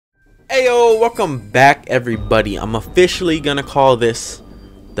Ayo, welcome back everybody. I'm officially gonna call this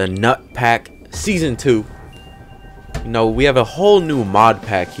the Nut Pack Season 2. You know, we have a whole new mod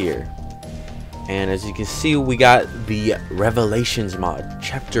pack here. And as you can see, we got the Revelations mod,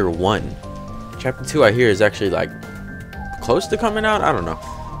 Chapter 1. Chapter 2 I hear is actually like close to coming out, I don't know.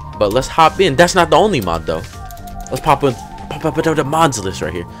 But let's hop in. That's not the only mod though. Let's pop up the mods list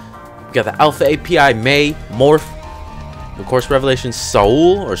right here. We got the Alpha API May, Morph, of course, Revelations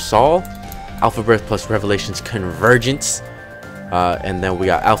Saul, Afterbirth plus Revelations Convergence, and then we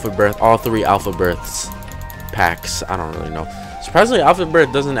got Afterbirth, all three Afterbirths packs. I don't really know. Surprisingly,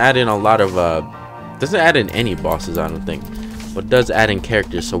 Afterbirth doesn't add in a lot of, doesn't add in any bosses, I don't think, but does add in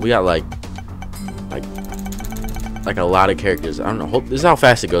characters. So we got like a lot of characters. I don't know. This is how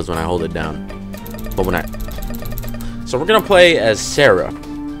fast it goes when I hold it down. But when so we're gonna play as Sarah,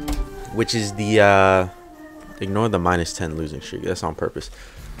 which is the ignore the -10 losing streak. That's on purpose.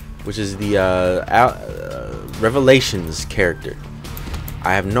 Which is the Revelations character.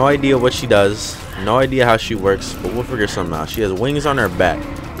 I have no idea what she does. No idea how she works. But we'll figure something out. She has wings on her back.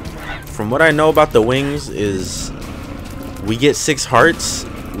 From what I know about the wings is we get 6 hearts.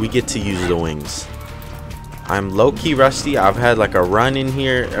 We get to use the wings. I'm low-key rusty. I've had like a run in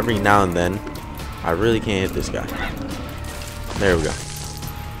here every now and then. I really can't hit this guy. There we go.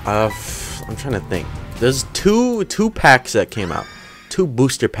 I'm trying to think. There's two packs that came out. 2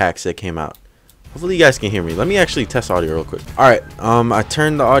 booster packs that came out. Hopefully you guys can hear me. Let me actually test audio real quick. Alright, I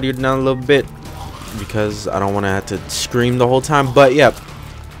turned the audio down a little bit because I don't want to have to scream the whole time. But yeah,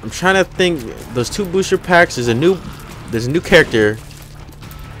 I'm trying to think. Those 2 booster packs, there's a new character,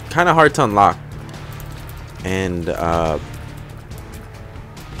 kind of hard to unlock. And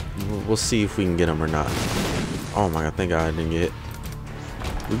we'll see if we can get him or not. Oh my god, thank god I didn't get hit.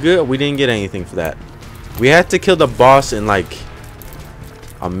 We good? We didn't get anything for that. We had to kill the boss in like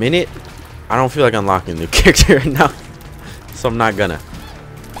a minute. I don't feel like unlocking the character right now, so I'm not gonna.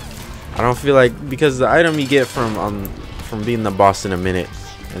 I don't feel like, because the item you get from beating the boss in a minute,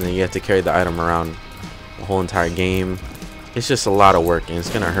 and then you have to carry the item around the whole entire game. It's just a lot of work, and it's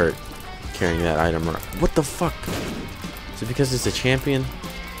gonna hurt carrying that item around. What the fuck? Is it because it's a champion?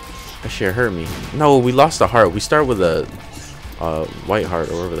 That shit hurt me. No, we lost a heart. We start with a white heart,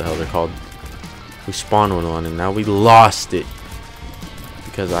 or whatever the hell they're called. We spawned with one and now we lost it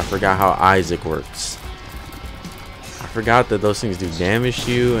because I forgot how Isaac works. I forgot that those things do damage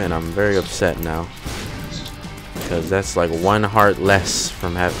to you, and I'm very upset now because that's like 1 heart less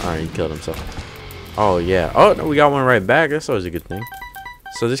from having. Alright, he killed himself. Oh yeah. Oh no, we got one right back. That's always a good thing.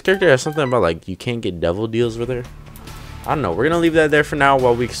 So this character has something about like you can't get devil deals with her. I don't know. We're gonna leave that there for now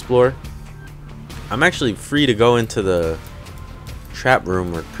while we explore. I'm actually free to go into the trap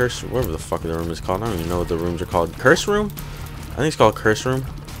room or curse, whatever the fuck the room is called. I don't even know what the rooms are called. Curse room? I think it's called curse room.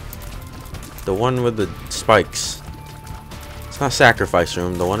 The one with the spikes. It's not sacrifice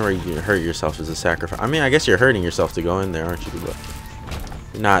room. The one where you hurt yourself is a sacrifice. I mean, I guess you're hurting yourself to go in there, aren't you? But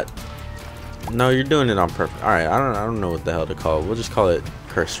you're not. No, you're doing it on purpose. All right, I don't know what the hell to call it. We'll just call it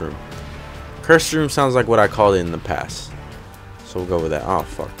curse room. Curse room sounds like what I called it in the past, so we'll go with that. Oh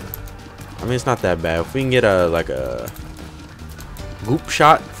fuck. I mean, it's not that bad. If we can get a goop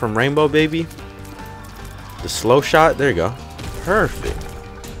shot from Rainbow Baby, the slow shot, there you go. Perfect.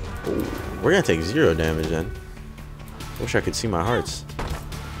 Ooh, we're gonna take 0 damage then. Wish I could see my hearts.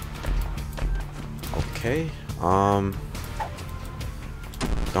 Okay.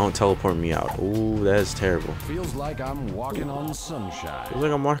 Don't teleport me out. Ooh, that is terrible. Feels like I'm walking on sunshine. Feels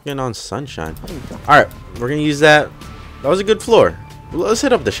like I'm walking on sunshine. Alright, we're gonna use that. That was a good floor. Let's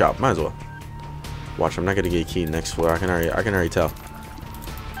hit up the shop. Might as well. Watch, I'm not gonna get a key next floor. I can already tell.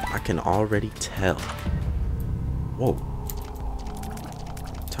 I can already tell. Whoa.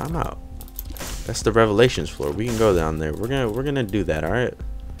 Time out. That's the Revelations floor. We can go down there. We're gonna do that, alright?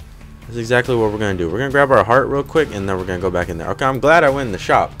 That's exactly what we're gonna do. We're gonna grab our heart real quick and then we're gonna go back in there. Okay, I'm glad I went in the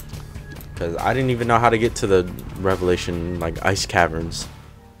shop, because I didn't even know how to get to the Revelation like ice caverns.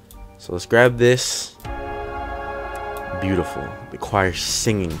 So let's grab this. Beautiful. Requires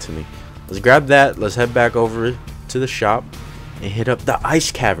singing to me. Let's grab that. Let's head back over to the shop and hit up the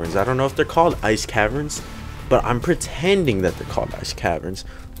ice caverns. I don't know if they're called ice caverns, but I'm pretending that they're called ice caverns,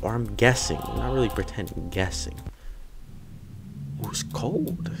 or I'm guessing. I'm not really pretending, guessing. Ooh, it's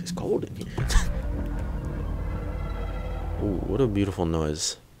cold. It's cold in here. Ooh, what a beautiful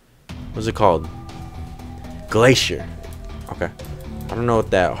noise. What's it called? Glacier. Okay. I don't know what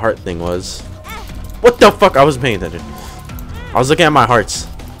that heart thing was. What the fuck? I wasn't paying attention. I was looking at my hearts.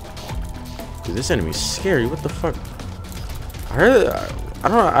 Dude, this enemy's scary. What the fuck? I heard. I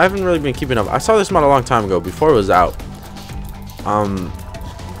don't know. I haven't really been keeping up. I saw this mod a long time ago, before it was out.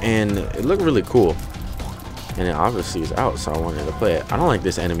 and it looked really cool. And it obviously is out, so I wanted to play it. I don't like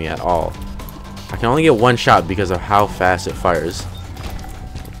this enemy at all. I can only get one shot because of how fast it fires.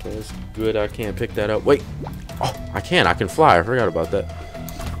 Okay, that's good. I can't pick that up. Wait. Oh, I can. I can fly. I forgot about that.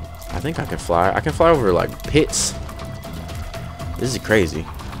 I think I can fly. I can fly over like pits. This is crazy.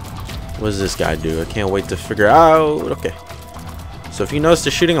 What does this guy do? I can't wait to figure out. Okay. So if you notice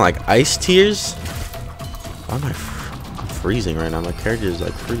the shooting like ice tears. Why am I freezing right now? My character is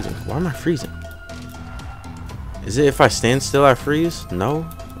like freezing. Why am I freezing? Is it if I stand still I freeze? No?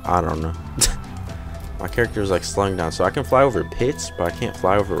 I don't know. My character is like slowing down. So I can fly over pits, but I can't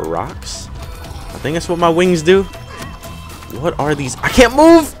fly over rocks. I think that's what my wings do. What are these? I can't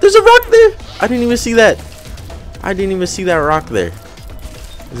move! There's a rock there! I didn't even see that. I didn't even see that rock there.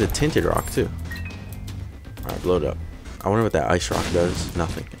 There's a tinted rock too. Alright, blow it up. I wonder what that ice rock does.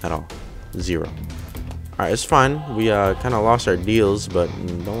 Nothing at all. Zero. Alright, it's fine. We kind of lost our deals, but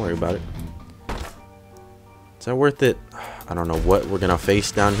don't worry about it. Is that worth it? I don't know what we're gonna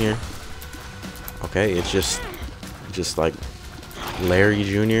face down here. Okay, it's just like Larry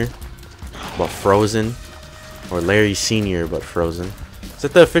Jr. but frozen, or Larry Sr. but frozen. Is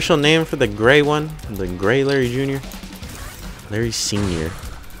that the official name for the gray one? The gray Larry Jr.? Larry Sr.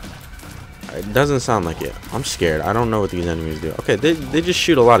 It doesn't sound like it. I'm scared. I don't know what these enemies do. Okay, they just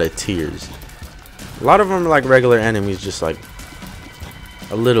shoot a lot of tears. A lot of them are like regular enemies, just like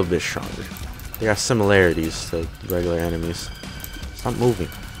a little bit stronger. They got similarities to regular enemies. Stop moving.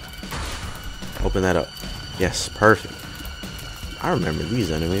 Open that up. Yes, perfect. I remember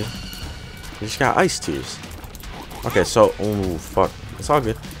these enemies. They just got ice tears. Okay, so, oh fuck, it's all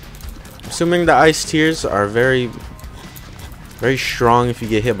good. Assuming the ice tears are very strong if you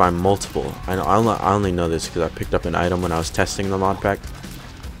get hit by multiple. I only know this because I picked up an item when I was testing the mod pack,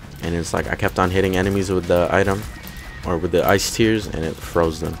 and it's like I kept on hitting enemies with the item or with the ice tears, and it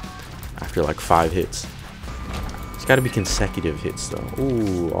froze them after like 5 hits. It's got to be consecutive hits though.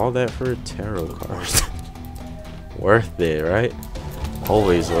 Ooh, all that for a tarot card. Worth it, right?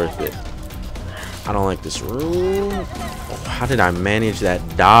 Always worth it. I don't like this room. Oh, how did I manage that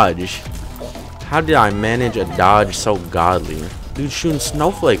dodge? How did I manage a dodge so godly? Dude shooting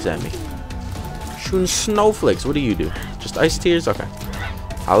snowflakes at me. Shooting snowflakes. What do you do? Just ice tears? Okay.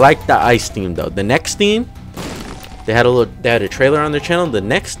 I like the ice theme though. The next theme, they had a trailer on their channel. The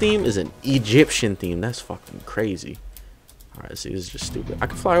next theme is an Egyptian theme. That's fucking crazy. Alright, see, this is just stupid. I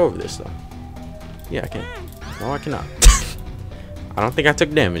can fly over this though. Yeah, I can. No, I cannot. I don't think I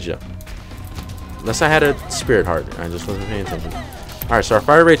took damage though. Unless I had a spirit heart. I just wasn't paying attention. Alright, so our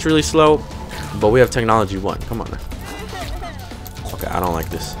fire rate's really slow, but we have technology 1. Come on now. Okay, I don't like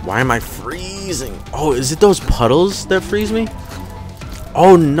this. Why am I freezing? Oh, is it those puddles that freeze me?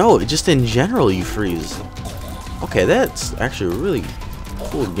 Oh no, just in general you freeze. Okay, that's actually a really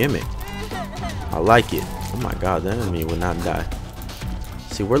cool gimmick. I like it. Oh my god, that enemy would not die.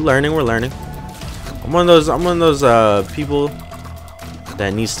 See, we're learning. I'm one of those people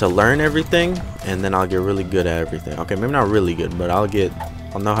that needs to learn everything, and then I'll get really good at everything. Okay, maybe not really good, but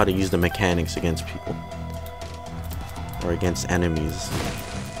I'll know how to use the mechanics against people, or against enemies,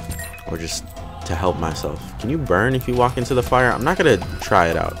 or just to help myself. Can you burn if you walk into the fire? I'm not gonna try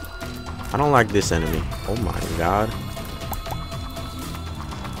it out. I don't like this enemy. Oh my god.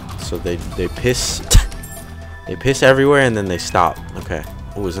 So they piss they piss everywhere and then they stop. Okay.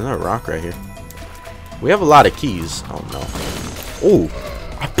 Oh, isn't there a rock right here? We have a lot of keys. Oh no. Oh,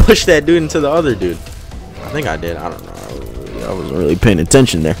 I pushed that dude into the other dude. I think I did. I don't know. I wasn't really paying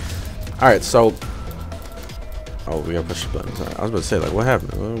attention there. Alright, so oh, we gotta push the buttons. Right, I was about to say, like, what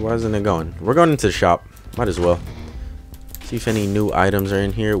happened? Why isn't it going? We're going into the shop. Might as well. See if any new items are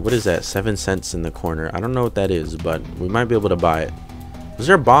in here. What is that? 7 cents in the corner. I don't know what that is, but we might be able to buy it. Was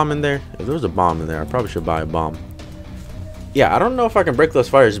there a bomb in there? If there was a bomb in there, I probably should buy a bomb. Yeah, I don't know if I can break those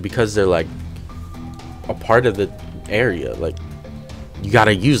fires because they're like a part of the area. Like, you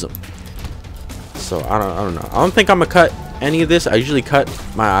gotta use them. So I don't know. I don't think I'm gonna cut any of this. I usually cut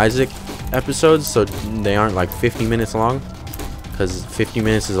my Isaac episodes so they aren't like 50 minutes long, because 50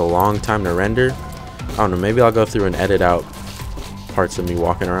 minutes is a long time to render. I don't know, maybe I'll go through and edit out parts of me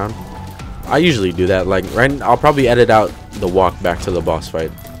walking around. I usually do that. Like, I'll probably edit out the walk back to the boss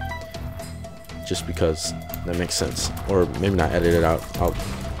fight, just because that makes sense. Or maybe not edit it out, I'll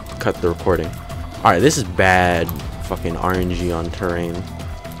cut the recording. Alright, this is bad fucking RNG on terrain.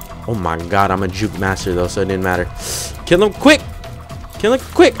 Oh my god, I'm a juke master though, so it didn't matter. Kill him quick! Kill him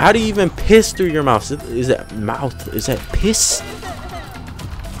quick! How do you even piss through your mouth? Is that mouth? Is that piss?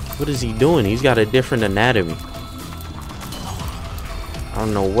 What is he doing? He's got a different anatomy. I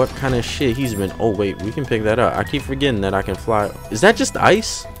don't know what kind of shit he's been. Oh wait, we can pick that up. I keep forgetting that I can fly. Is that just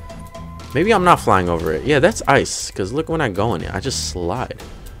ice? Maybe I'm not flying over it. Yeah, that's ice. Because look, when I go in it, I just slide.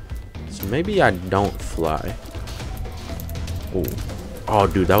 So maybe I don't fly. Oh. Oh,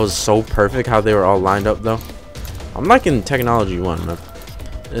 dude, that was so perfect how they were all lined up, though. I'm liking Technology 1, man.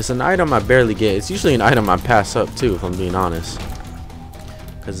 It's an item I barely get. It's usually an item I pass up, too, if I'm being honest.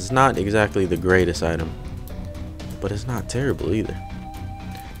 Because it's not exactly the greatest item. But it's not terrible, either.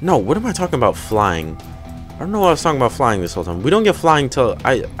 No, what am I talking about flying? I don't know what I was talking about flying this whole time. We don't get flying till...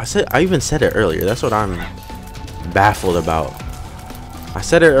 I even said it earlier. That's what I'm baffled about. I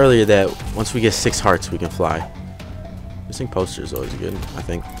said it earlier that once we get 6 hearts, we can fly. Missing poster is always good, I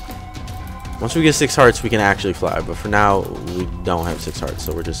think. Once we get 6 hearts, we can actually fly. But for now, we don't have 6 hearts.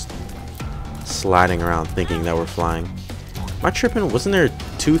 So we're just sliding around thinking that we're flying. Am I tripping? Wasn't there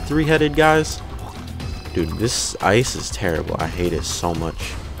 2 3-headed guys? Dude, this ice is terrible. I hate it so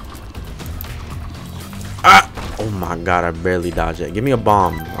much. Ah! Oh my god, I barely dodged it. Give me a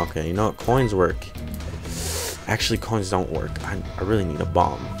bomb. Okay, you know what? Coins work. Actually, coins don't work. I really need a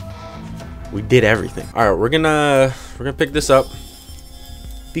bomb. We did everything. All right, we're gonna pick this up.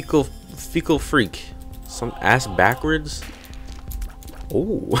 Fecal freak. Some ass backwards.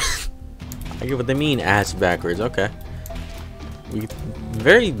 Oh, I get what they mean. Ass backwards. Okay. We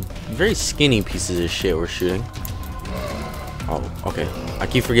very skinny pieces of shit we're shooting. Oh, okay. I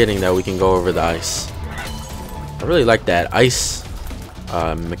keep forgetting that we can go over the ice. I really like that ice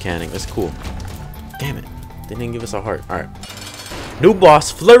mechanic. That's cool. Damn it. They didn't give us a heart. All right. New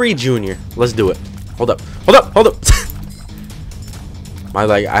boss, Flurry Jr. Let's do it. Hold up. Hold up. Hold up.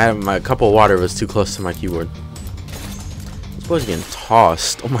 I had my cup of water was too close to my keyboard. This boy's getting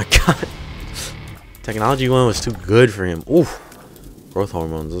tossed. Oh my god. Technology 1 was too good for him. Ooh. Growth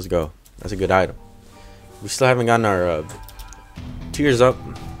hormones. Let's go. That's a good item. We still haven't gotten our tears up.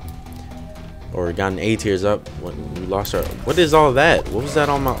 Or gotten A tiers up. When we lost our... What is all that? What was that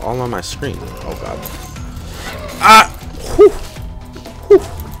all on my screen? Oh god. Ah! Whew. Whew.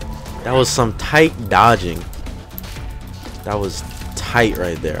 That was some tight dodging. That was tight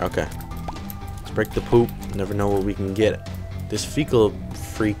right there. Okay. Let's break the poop. Never know what we can get. This fecal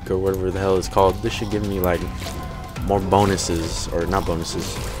freak or whatever the hell it's called. This should give me like more bonuses. Or not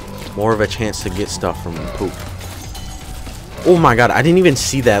bonuses. More of a chance to get stuff from poop. Oh my god. I didn't even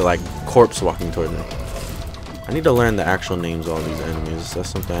see that like corpse walking toward me. I need to learn the actual names of all these enemies. That's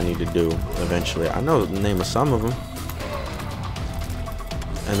something I need to do eventually. I know the name of some of them.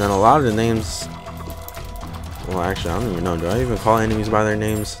 And then a lot of the names... Well, actually, I don't even know. Do I even call enemies by their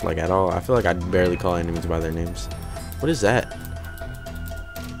names? Like, at all? I feel like I barely call enemies by their names. What is that?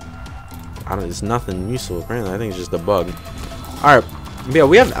 It's nothing useful, apparently. I think it's just a bug. Alright. Yeah,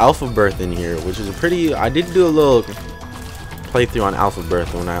 we have Afterbirth in here, which is a pretty... I did do a little playthrough on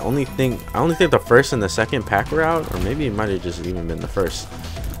Afterbirth when I only think the first and the second pack were out, or maybe it might have just even been the first.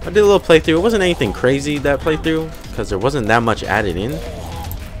 I did a little playthrough. It wasn't anything crazy, that playthrough, because there wasn't that much added in.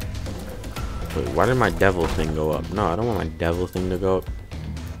 Wait, why did my devil thing go up? No, I don't want my devil thing to go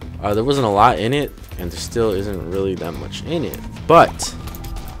up. There wasn't a lot in it, and there still isn't really that much in it, but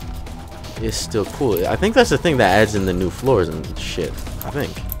it's still cool. I think that's the thing that adds in the new floors and shit. I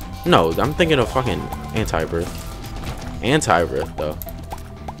think. No, I'm thinking of fucking Anti-Birth. Anti-Birth, though.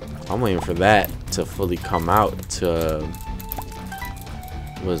 I'm waiting for that to fully come out to...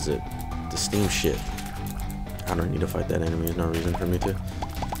 what is it? The Steam shit. I don't need to fight that enemy. There's no reason for me to.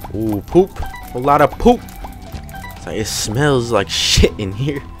 Ooh, poop. A lot of poop. It's like, it smells like shit in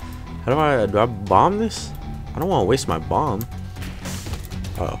here. How do I bomb this? I don't want to waste my bomb.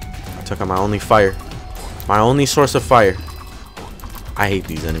 Uh oh. I took out my only fire. My only source of fire. I hate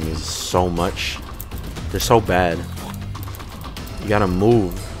these enemies so much. They're so bad. You gotta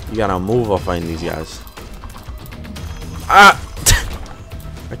move. You gotta move while fighting these guys. Ah!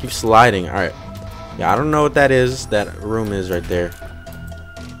 I keep sliding. Alright. Yeah, I don't know what that is. That room is right there.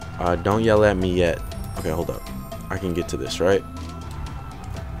 Don't yell at me yet. Okay, hold up. I can get to this, right?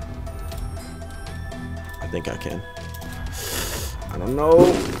 I think I can. I don't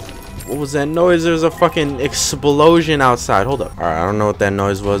know. What was that noise? There's a fucking explosion outside. Hold up. Alright, I don't know what that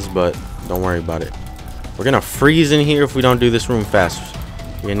noise was, but don't worry about it. We're gonna freeze in here if we don't do this room fast.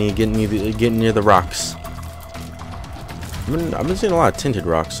 We're gonna need to get near the rocks. I've been seeing a lot of tinted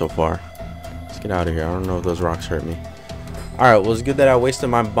rocks so far. Let's get out of here. I don't know if those rocks hurt me. Alright, well, it's good that I wasted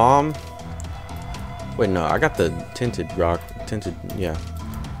my bomb. Wait, no, I got the tinted rock. Tinted, yeah.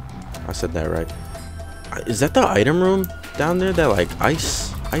 I said that right. Is that the item room down there? That, like,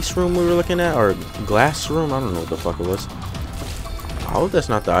 ice room we were looking at? Or glass room? I don't know what the fuck it was. I hope that's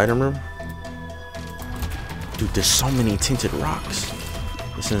not the item room. Dude, there's so many tinted rocks.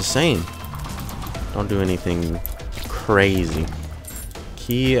 It's insane. Don't do anything crazy.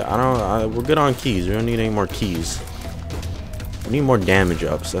 Key, we're good on keys. We don't need any more keys. We need more damage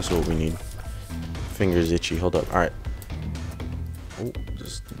ups. That's what we need. Fingers itchy. Hold up. Alright. Oh,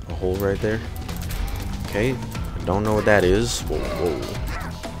 just a hole right there. Okay. I don't know what that is. Whoa, whoa.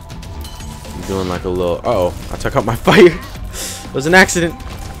 I'm doing like a little... Uh-oh. I took out my fire. It was an accident.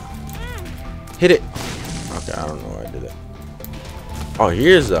 Hit it. Okay, I don't know why I did that. Oh,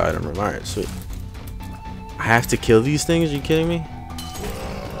 here's the item room. Alright, sweet. I have to kill these things? Are you kidding me?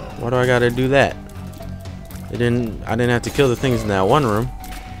 Why do I gotta do that? I didn't have to kill the things in that one room.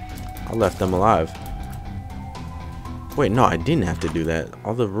 I left them alive. Wait, no, I didn't have to do that.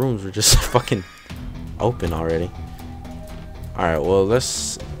 All the rooms were just fucking open already. Alright, well,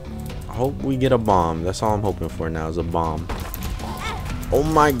 let's hope we get a bomb. That's all I'm hoping for now is a bomb. Oh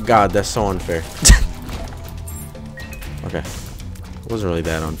my god, that's so unfair. Okay. It wasn't really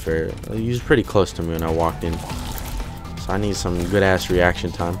that unfair. He was pretty close to me when I walked in. So I need some good ass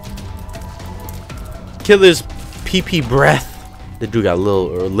reaction time. Kill his pee-pee breath. The dude got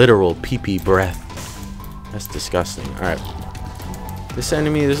literal pee-pee breath. That's disgusting. Alright. This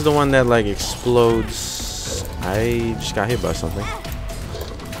enemy, this is the one that like explodes. I just got hit by something.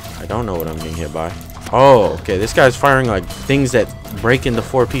 I don't know what I'm being hit by. Oh, okay. This guy's firing like things that break into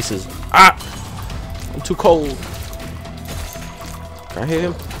 4 pieces. Ah! I'm too cold. Can I hit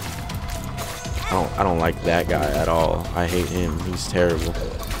him? I don't like that guy at all. I hate him. He's terrible.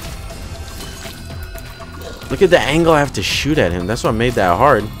 Look at the angle I have to shoot at him. That's what made that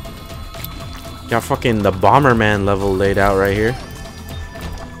hard. Got fucking the Bomberman level laid out right here.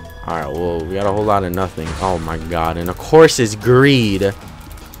 Alright, well, we got a whole lot of nothing. Oh my god. And of course it's greed.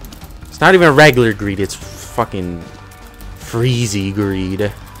 It's not even regular greed. It's fucking freezy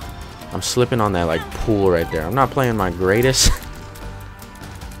greed. I'm slipping on that like pool right there. I'm not playing my greatest.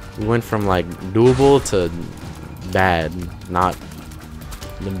 We went from like doable to bad. Not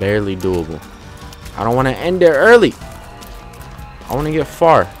barely doable. I don't want to end it early. I want to get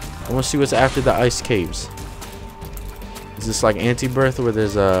far. I want to see what's after the ice caves. Is this like Afterbirth where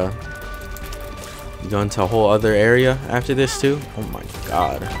there's a... You go into a whole other area after this too? Oh my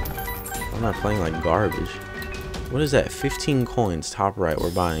god. I'm not playing like garbage. What is that? 15 coins, top right.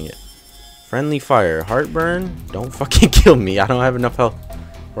 We're buying it. Friendly fire. Heartburn? Don't fucking kill me. I don't have enough health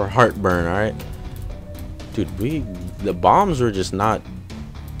for heartburn, alright? Dude, the bombs were just not...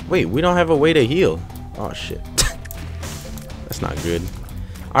 Wait, we don't have a way to heal. Oh shit. That's not good.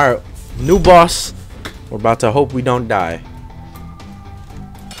 Alright, new boss. We're about to hope we don't die.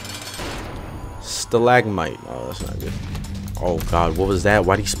 Stalagmite. Oh, that's not good. Oh god, what was that?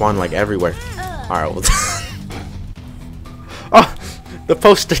 Why'd he spawn like everywhere? Alright, well... Oh! The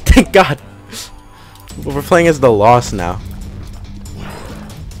poster, thank god! We're playing as the Lost now.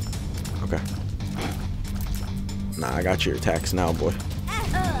 Okay. Nah, I got your attacks now, boy.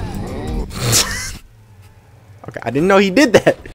 Okay, I didn't know he did that.